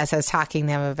 I was talking to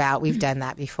them about, we've done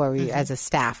that before. As a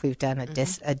staff, we've done a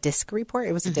disc report.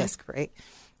 It was a disc, right?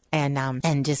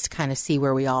 And just kind of see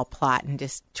where we all plot and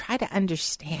just try to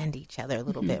understand each other a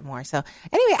little bit more. So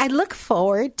anyway, I look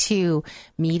forward to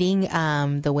meeting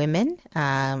the women.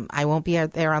 I won't be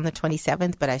out there on the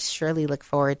 27th, but I surely look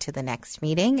forward to the next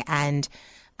meeting. And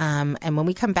when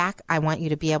we come back, I want you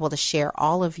to be able to share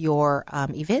all of your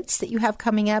events that you have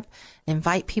coming up,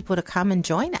 invite people to come and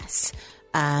join us.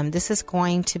 This is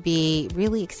going to be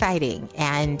really exciting,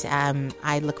 and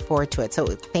I look forward to it. So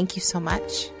thank you so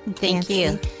much. Thank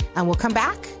you. And we'll come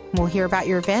back. We'll hear about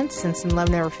your events and some Love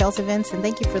Never Fails events. And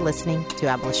thank you for listening to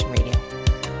Abolition Radio.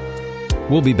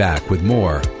 We'll be back with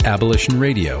more Abolition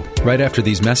Radio right after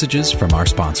these messages from our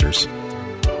sponsors.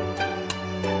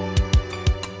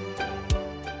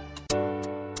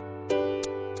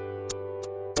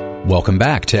 Welcome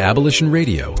back to Abolition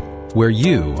Radio. where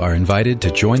you are invited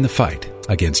to join the fight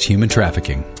against human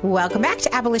trafficking. Welcome back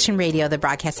to Abolition Radio, the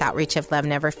broadcast outreach of Love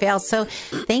Never Fails. So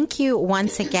thank you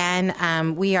once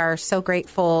again. We are so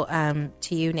grateful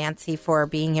to you, Nancy, for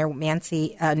being here.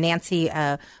 Nancy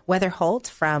Weatherholt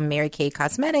from Mary Kay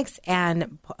Cosmetics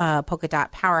and Polka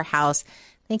Dot Powerhouse.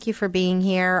 Thank you for being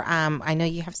here. I know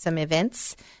you have some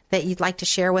events that you'd like to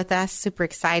share with us. Super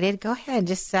excited. Go ahead.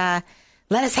 Just let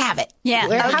us have it. Yeah.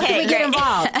 How can we get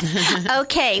involved?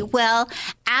 Okay. Well,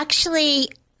 actually,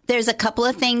 there's a couple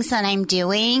of things that I'm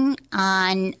doing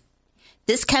on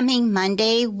this coming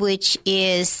Monday, which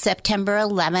is September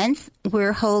 11th.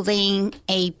 We're holding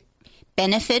a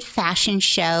benefit fashion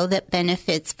show that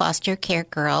benefits foster care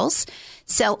girls.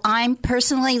 So I'm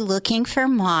personally looking for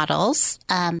models,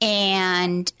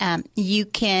 and you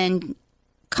can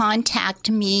contact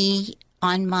me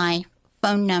on my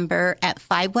phone number at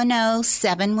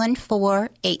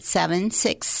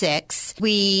 510-714-8766.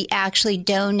 We actually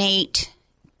donate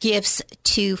gifts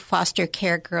to foster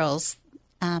care girls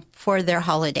for their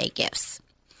holiday gifts.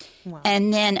 Wow.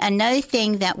 And then another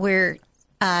thing that we're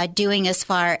doing as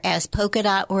far as Polka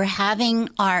Dot, we're having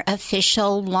our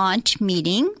official launch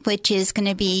meeting, which is going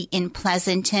to be in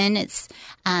Pleasanton. It's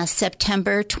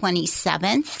September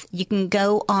 27th. You can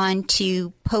go on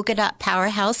to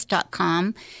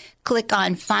polkadotpowerhouse.com, click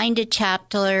on Find a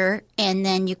Chapter, and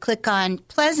then you click on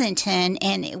Pleasanton,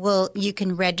 and you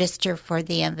can register for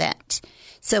the event.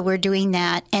 So we're doing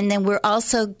that. And then we're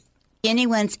also,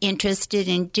 anyone's interested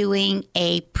in doing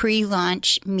a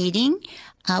pre-launch meeting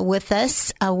with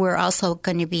us, we're also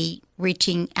going to be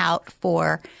reaching out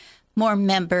for more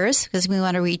members because we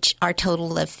want to reach our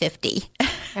total of 50.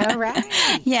 All right.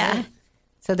 Yeah.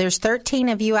 So there's 13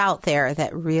 of you out there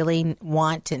that really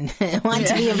want to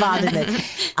be involved in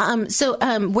this. So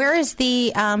where is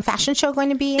the fashion show going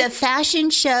to be? The fashion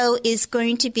show is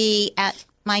going to be at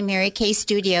my Mary Kay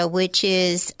studio, which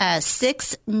is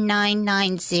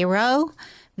 6990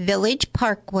 Village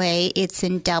Parkway. It's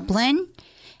in Dublin.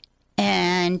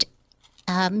 And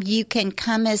you can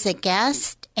come as a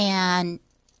guest, and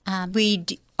we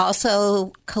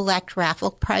also collect raffle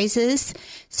prizes.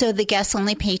 So the guests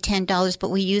only pay $10, but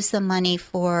we use the money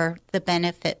for the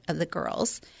benefit of the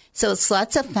girls. So it's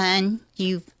lots of fun.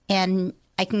 And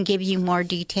I can give you more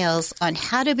details on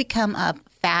how to become a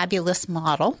fabulous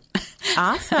model.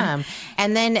 Awesome.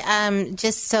 And then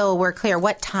just so we're clear,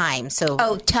 what time?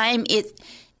 Time is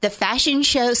the fashion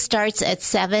show starts at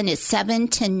 7. It's 7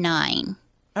 to 9.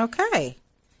 Okay.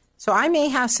 So I may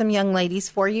have some young ladies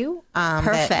for you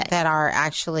Perfect. that are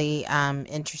actually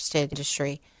interested in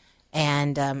industry,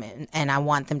 and I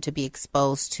want them to be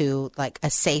exposed to like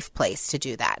a safe place to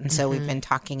do that. And so we've been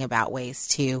talking about ways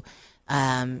to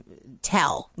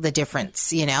tell the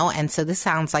difference, and so this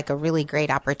sounds like a really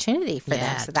great opportunity for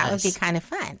them. So that would be kind of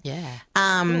fun. Yeah.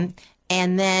 Cool.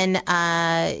 And then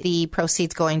the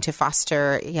proceeds going to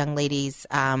foster young ladies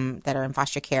that are in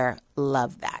foster care.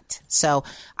 Love that. So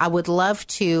I would love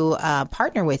to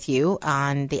partner with you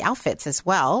on the outfits as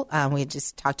well. We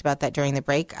just talked about that during the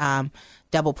break.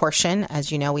 Double portion.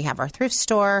 As you know, we have our thrift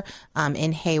store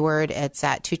in Hayward. It's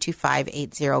at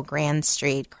 22580 Grand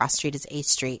Street. Cross Street is A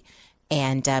Street.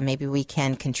 And maybe we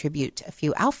can contribute a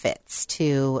few outfits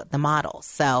to the models.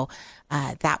 So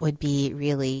that would be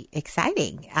really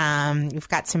exciting. We've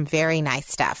got some very nice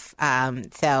stuff.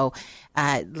 So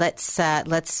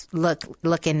let's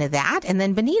look into that. And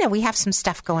then, Benita, we have some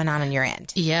stuff going on your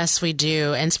end. Yes, we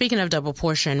do. And speaking of double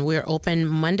portion, we're open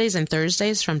Mondays and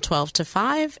Thursdays from 12 to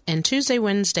 5, and Tuesday,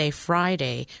 Wednesday,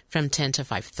 Friday from 10 to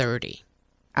 5:30.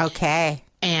 Okay.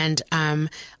 And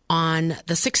on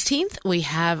the 16th, we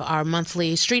have our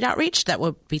monthly street outreach that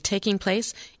will be taking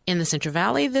place in the Central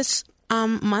Valley this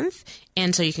month.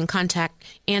 And so you can contact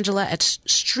Angela at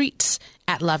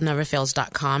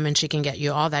streets@loveneverfails.com, and she can get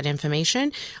you all that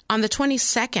information. On the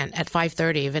 22nd at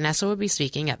 5:30, Vanessa will be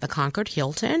speaking at the Concord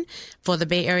Hilton for the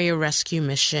Bay Area Rescue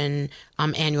Mission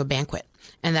annual banquet.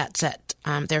 And that's at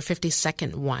their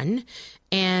 52nd one.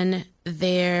 And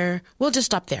we'll just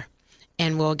stop there.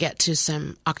 And we'll get to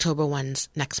some October ones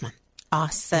next month.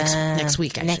 Awesome. Next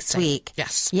week, Next week.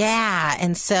 Yes. Yeah.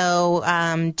 And so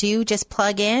do just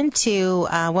plug into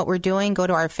what we're doing. Go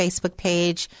to our Facebook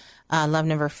page, Love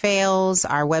Never Fails,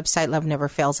 our website,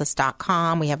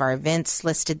 loveneverfailsus.com. We have our events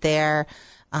listed there.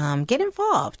 Get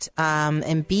involved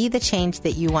and be the change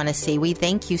that you want to see. We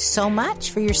thank you so much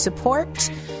for your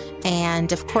support.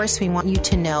 And, of course, we want you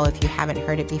to know, if you haven't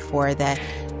heard it before, that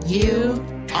you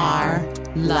are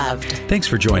loved. Thanks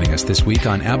for joining us this week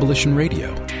on Abolition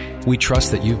Radio. We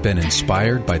trust that you've been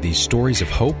inspired by these stories of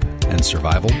hope and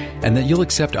survival, and that you'll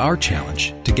accept our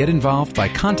challenge to get involved by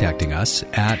contacting us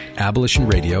at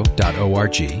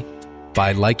abolitionradio.org,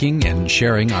 by liking and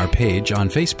sharing our page on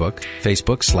Facebook,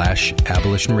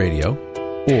 Facebook/Abolition Radio,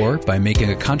 or by making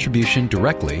a contribution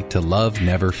directly to Love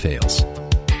Never Fails.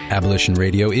 Abolition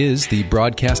Radio is the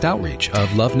broadcast outreach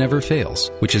of Love Never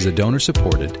Fails, which is a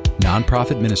donor-supported,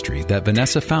 nonprofit ministry that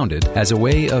Vanessa founded as a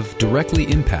way of directly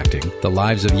impacting the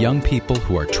lives of young people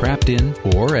who are trapped in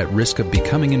or at risk of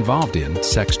becoming involved in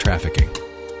sex trafficking.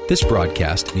 This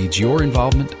broadcast needs your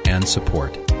involvement and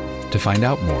support. To find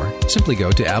out more, simply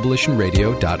go to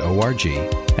abolitionradio.org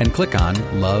and click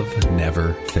on Love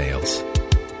Never Fails.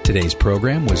 Today's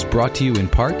program was brought to you in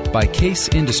part by Case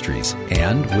Industries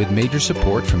and with major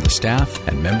support from the staff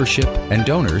and membership and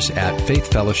donors at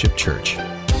Faith Fellowship Church.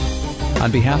 On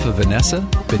behalf of Vanessa,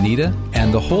 Benita,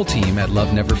 and the whole team at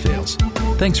Love Never Fails,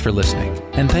 thanks for listening,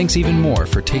 and thanks even more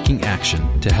for taking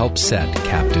action to help set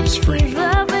captives free. Give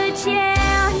up a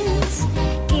chance,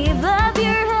 give up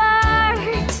your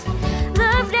heart,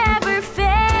 love never fails.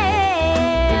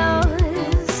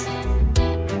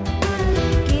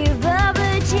 Give up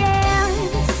a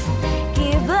chance,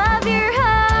 give up your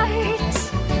heart,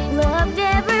 love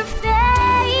never fails.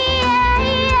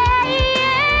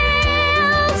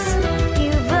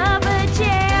 Give up a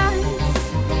chance,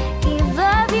 give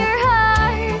up your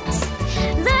heart,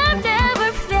 love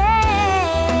never fails.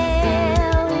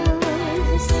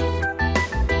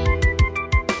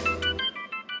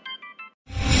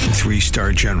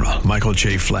 3-star General Michael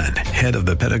J. Flynn, head of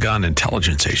the Pentagon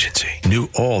Intelligence Agency, knew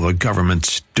all the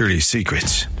government's dirty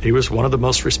secrets. He was one of the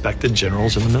most respected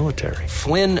generals in the military.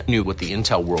 Flynn knew what the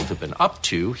intel world had been up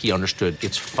to. He understood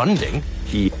its funding.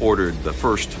 He ordered the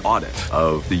first audit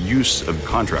of the use of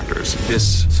contractors.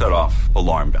 This set off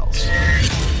alarm bells.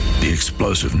 The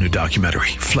explosive new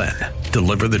documentary, Flynn,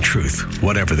 Deliver the Truth,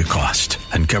 Whatever the Cost,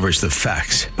 uncovers the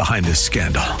facts behind this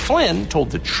scandal. Flynn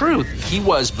told the truth. He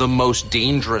was the most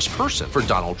dangerous person for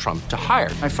Donald Trump to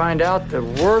hire. I find out the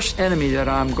worst enemy that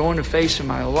I'm going to face in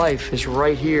my life is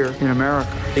right here in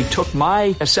America. They took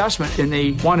my assessment and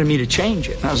they wanted me to change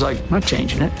it. And I was like, I'm not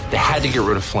changing it. They had to get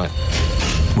rid of Flynn.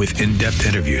 With in-depth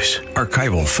interviews,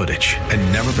 archival footage,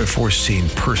 and never-before-seen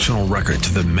personal records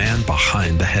of the man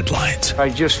behind the headlines. I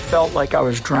just felt like I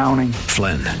was drowning.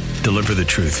 Flynn, Deliver the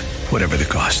Truth, Whatever the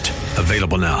Cost.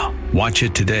 Available now. Watch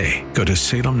it today. Go to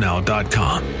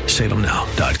salemnow.com.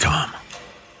 salemnow.com.